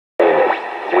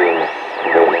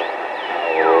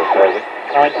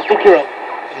Alright, stick her up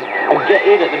and get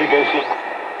in at the negotiation.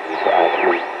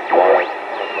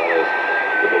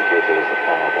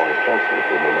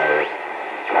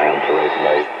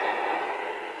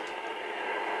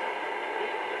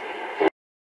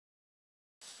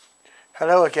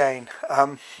 Hello again.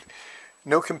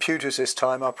 No computers this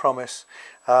time, I promise.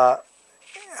 I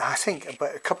think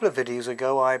about a couple of videos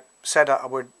ago I said I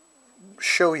would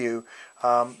show you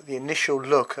the initial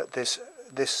look at this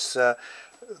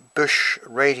Bush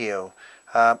radio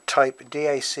type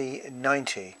DAC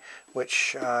 90,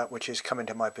 which is coming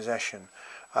to my possession.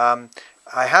 I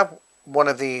have one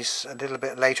of these a little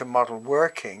bit later model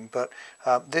working, but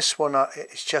this one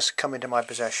it's just come into my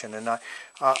possession, and I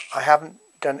haven't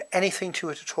done anything to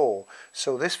it at all.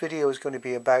 So this video is going to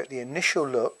be about the initial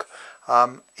look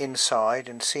inside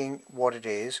and seeing what it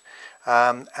is,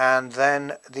 and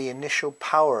then the initial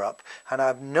power up. And I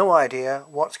have no idea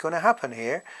what's going to happen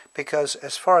here, because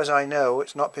as far as I know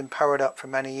it's not been powered up for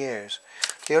many years.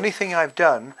 The only thing I've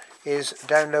done is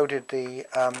downloaded the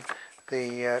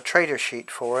trader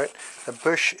sheet for it, the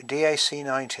Bush DAC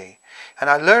 90, and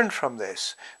I learned from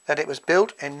this that it was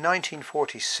built in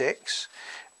 1946,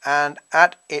 and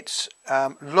at its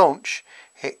launch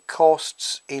it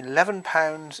costs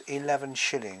 £11 11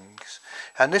 shillings,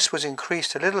 and this was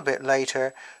increased a little bit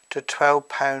later to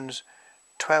 £12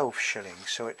 12 shillings,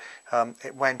 so it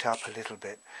went up a little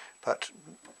bit, but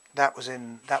that was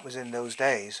in those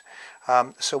days.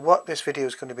 So what this video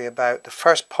is going to be about, the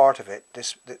first part of it,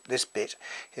 this bit,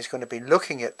 is going to be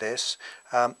looking at this,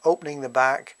 opening the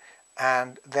back,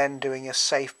 and then doing a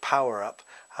safe power up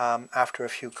after a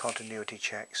few continuity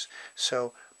checks.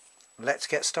 So let's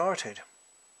get started.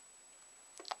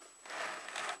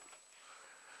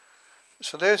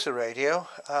 So there's the radio.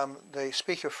 The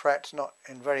speaker fret's not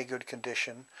in very good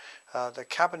condition. The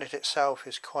cabinet itself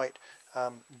is quite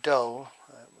dull.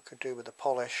 We could do with the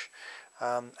polish,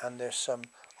 and there's some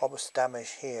obvious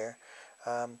damage here.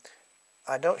 I'm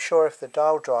not sure if the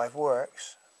dial drive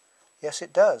works. Yes,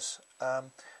 it does.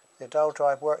 The dial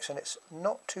drive works, and it's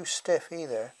not too stiff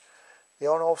either. The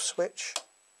on-off switch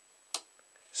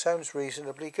sounds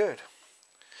reasonably good.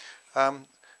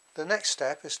 The next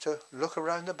step is to look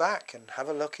around the back and have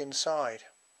a look inside.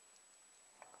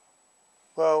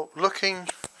 Well, looking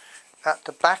at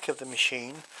the back of the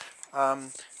machine,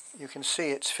 you can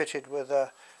see it's fitted with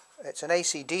it's an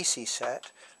AC/DC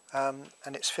set, and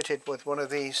it's fitted with one of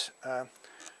these. It's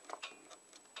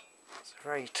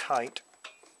very tight.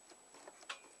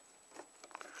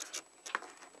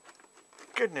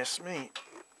 Goodness me,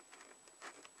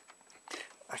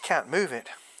 I can't move it.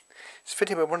 It's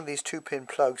fitted with one of these 2-pin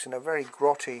plugs and a very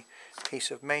grotty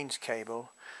piece of mains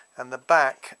cable, and the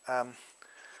back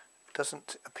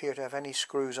doesn't appear to have any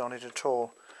screws on it at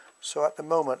all. So at the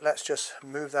moment, let's just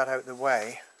move that out of the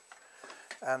way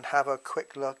and have a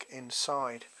quick look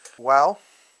inside. Well,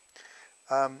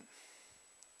 I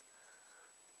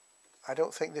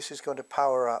don't think this is going to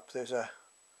power up. There's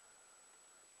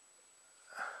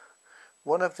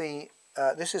one of the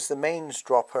this is the mains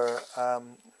dropper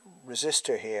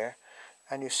resistor here,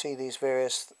 and you see these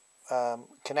various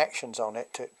connections on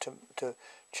it to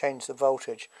change the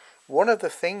voltage. One of the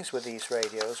things with these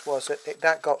radios was that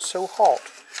that got so hot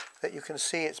that you can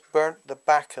see it's burnt the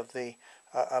back of the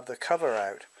cover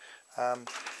out,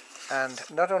 and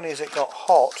not only has it got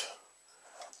hot,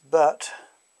 but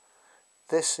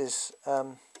this is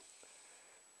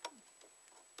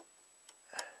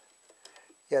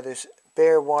yeah, there's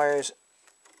bare wires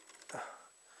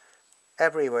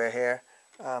everywhere here.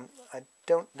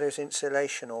 There's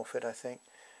insulation off it, I think,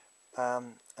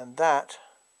 and that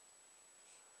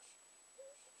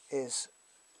is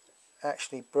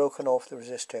actually broken off the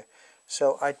resistor.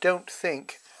 So I don't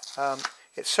think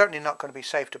it's certainly not going to be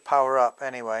safe to power up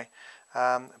anyway,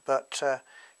 but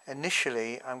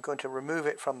initially I'm going to remove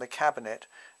it from the cabinet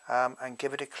and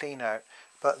give it a clean out.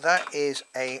 But that is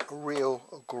a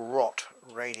real grot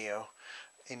radio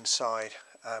inside.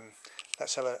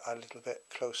 Let's have a little bit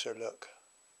closer look.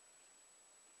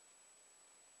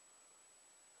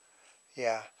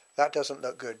 Yeah, that doesn't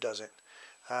look good, does it?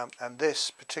 And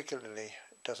this particularly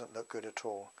doesn't look good at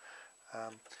all.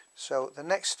 So the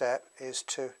next step is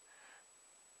to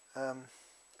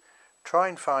try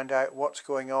and find out what's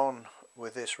going on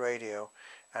with this radio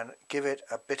and give it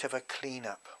a bit of a clean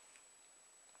up.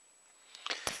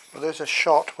 Well, there's a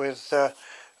shot with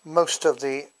most of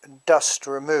the dust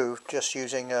removed just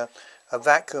using a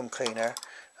vacuum cleaner,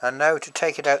 and now to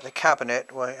take it out the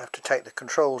cabinet we have to take the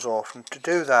controls off, and to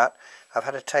do that I've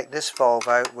had to take this valve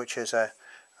out, which is a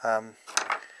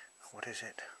what is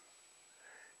it?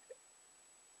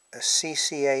 A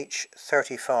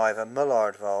CCH35, a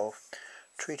Mullard valve,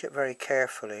 treat it very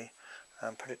carefully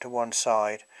and put it to one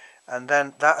side, and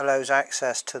then that allows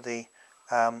access to the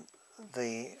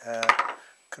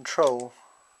control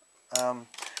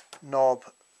knob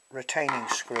retaining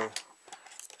screw.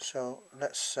 So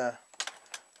let's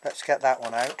get that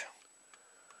one out.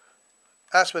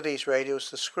 As with these radios,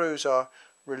 the screws are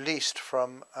released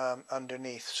from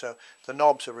underneath, so the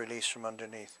knobs are released from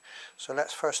underneath. So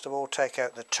let's first of all take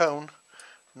out the tone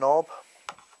knob.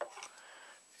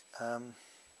 A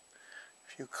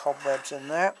few cobwebs in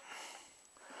there.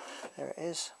 There it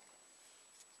is.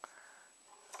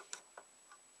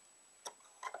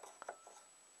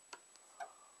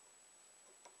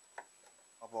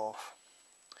 Off.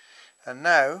 And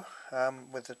now,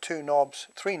 with the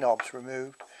three knobs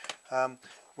removed,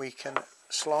 we can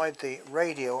slide the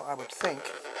radio, I would think,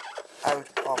 out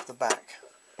of the back.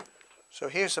 So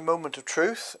here's the moment of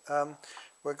truth.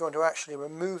 We're going to actually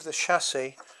remove the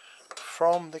chassis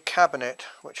from the cabinet,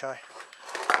 which I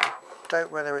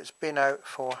doubt whether it's been out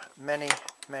for many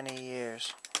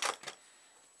years.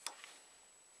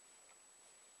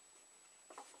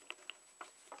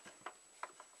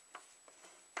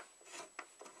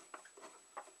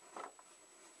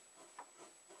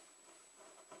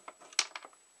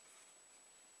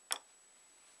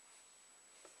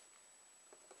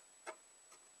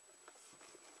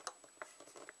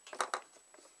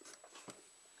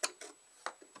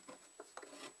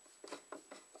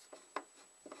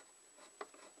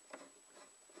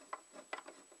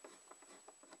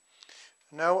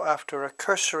 Now, after a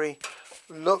cursory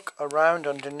look around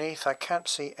underneath, I can't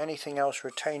see anything else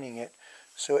retaining it,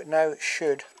 so it now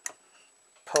should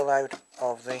pull out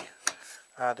of the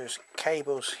there's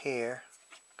cables here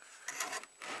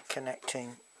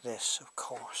connecting this, of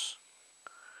course,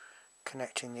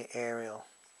 connecting the aerial.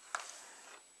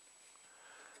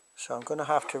 So I'm going to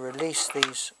have to release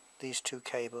these two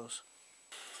cables.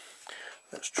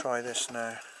 Let's try this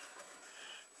now,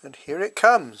 and here it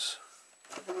comes.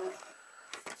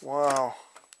 Wow.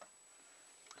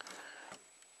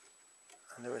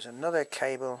 And there was another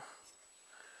cable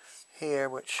here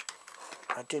which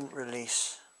I didn't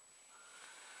release.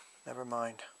 Never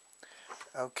mind.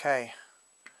 Okay.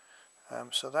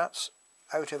 So that's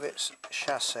out of its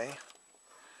chassis.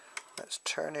 Let's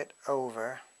turn it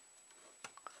over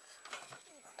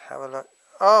and have a look.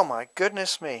 Oh my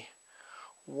goodness me.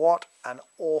 What an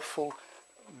awful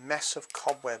mess of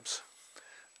cobwebs.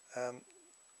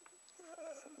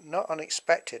 Not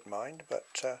unexpected, mind,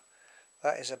 but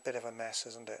that is a bit of a mess,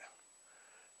 isn't it?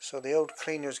 So the old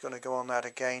cleaner is going to go on that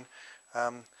again.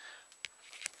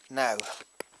 Now.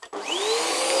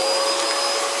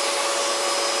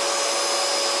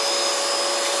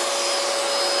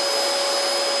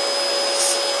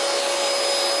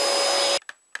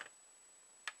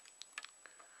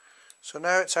 So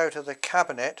now it's out of the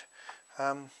cabinet.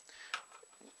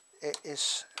 It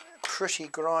is pretty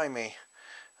grimy.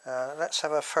 Let's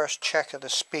have a first check of the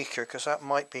speaker, because that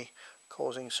might be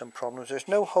causing some problems. There's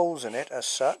no holes in it as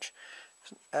such,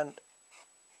 and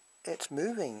it's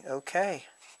moving okay.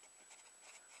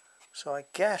 So I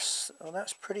guess, well,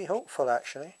 that's pretty hopeful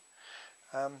actually.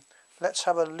 Let's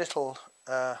have a little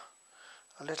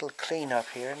clean up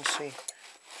here and see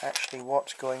actually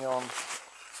what's going on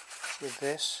with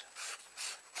this.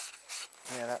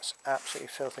 Yeah, that's absolutely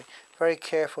filthy. Very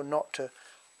careful not to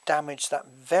damage that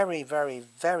very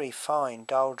fine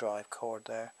dial drive cord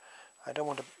there. I don't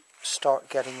want to start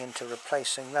getting into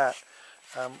replacing that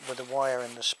with the wire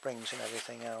and the springs and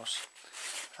everything else.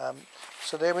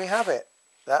 So there we have it.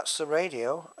 That's the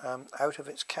radio out of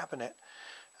its cabinet.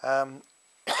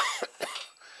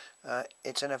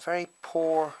 It's in a very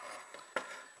poor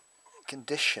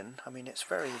condition. I mean, it's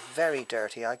very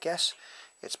dirty. I guess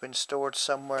it's been stored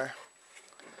somewhere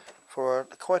for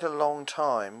quite a long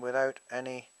time without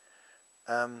any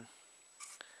and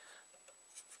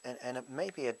it may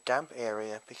be a damp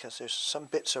area because there's some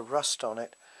bits of rust on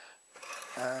it,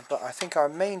 but I think our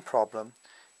main problem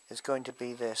is going to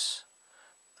be this,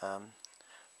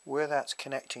 where that's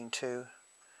connecting to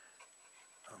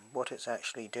and what it's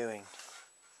actually doing.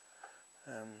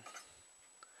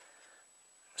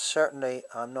 Certainly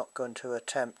I'm not going to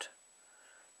attempt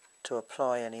to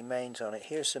apply any mains on it.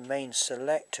 Here's the main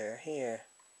selector here,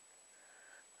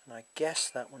 and I guess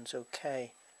that one's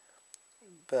okay,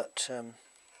 but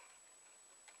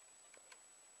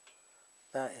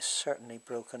that is certainly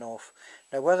broken off.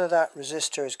 Now whether that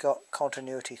resistor has got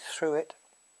continuity through it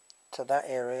to that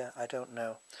area, I don't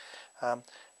know.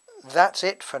 That's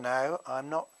it for now. I'm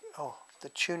not... oh, the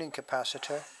tuning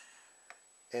capacitor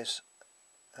is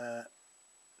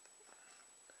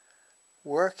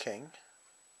working,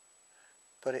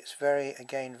 but it's very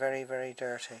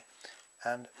dirty,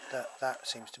 and that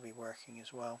seems to be working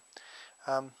as well.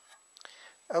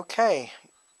 Okay,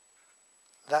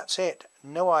 that's it.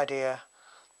 No idea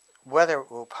whether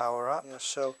it will power up. Yeah,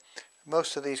 so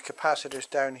most of these capacitors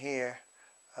down here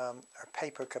are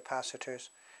paper capacitors,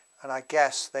 and I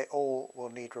guess they all will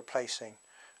need replacing,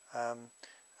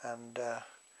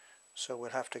 so we'll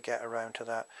have to get around to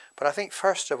that. But I think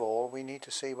first of all we need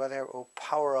to see whether it will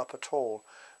power up at all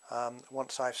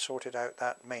once I've sorted out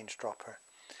that mains dropper.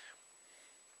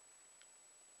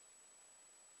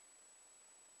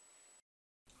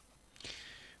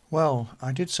 Well,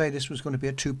 I did say this was going to be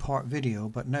a two-part video,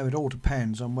 but now it all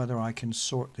depends on whether I can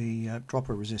sort the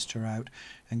dropper resistor out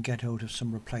and get hold of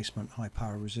some replacement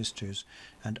high-power resistors,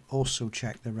 and also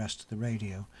check the rest of the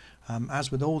radio.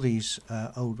 As with all these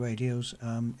old radios,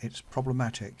 it's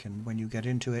problematic, and when you get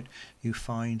into it you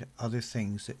find other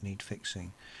things that need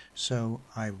fixing. So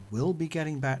I will be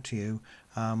getting back to you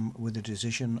with a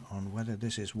decision on whether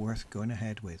this is worth going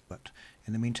ahead with. But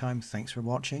in the meantime, thanks for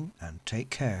watching and take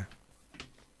care.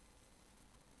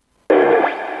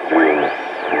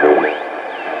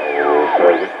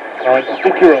 Alright,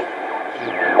 stick her up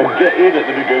and get in at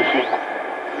the negotiation.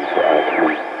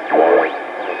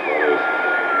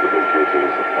 The negotiating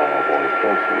is the power voice,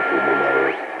 constantly from the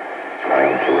lower,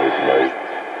 trying to resonate.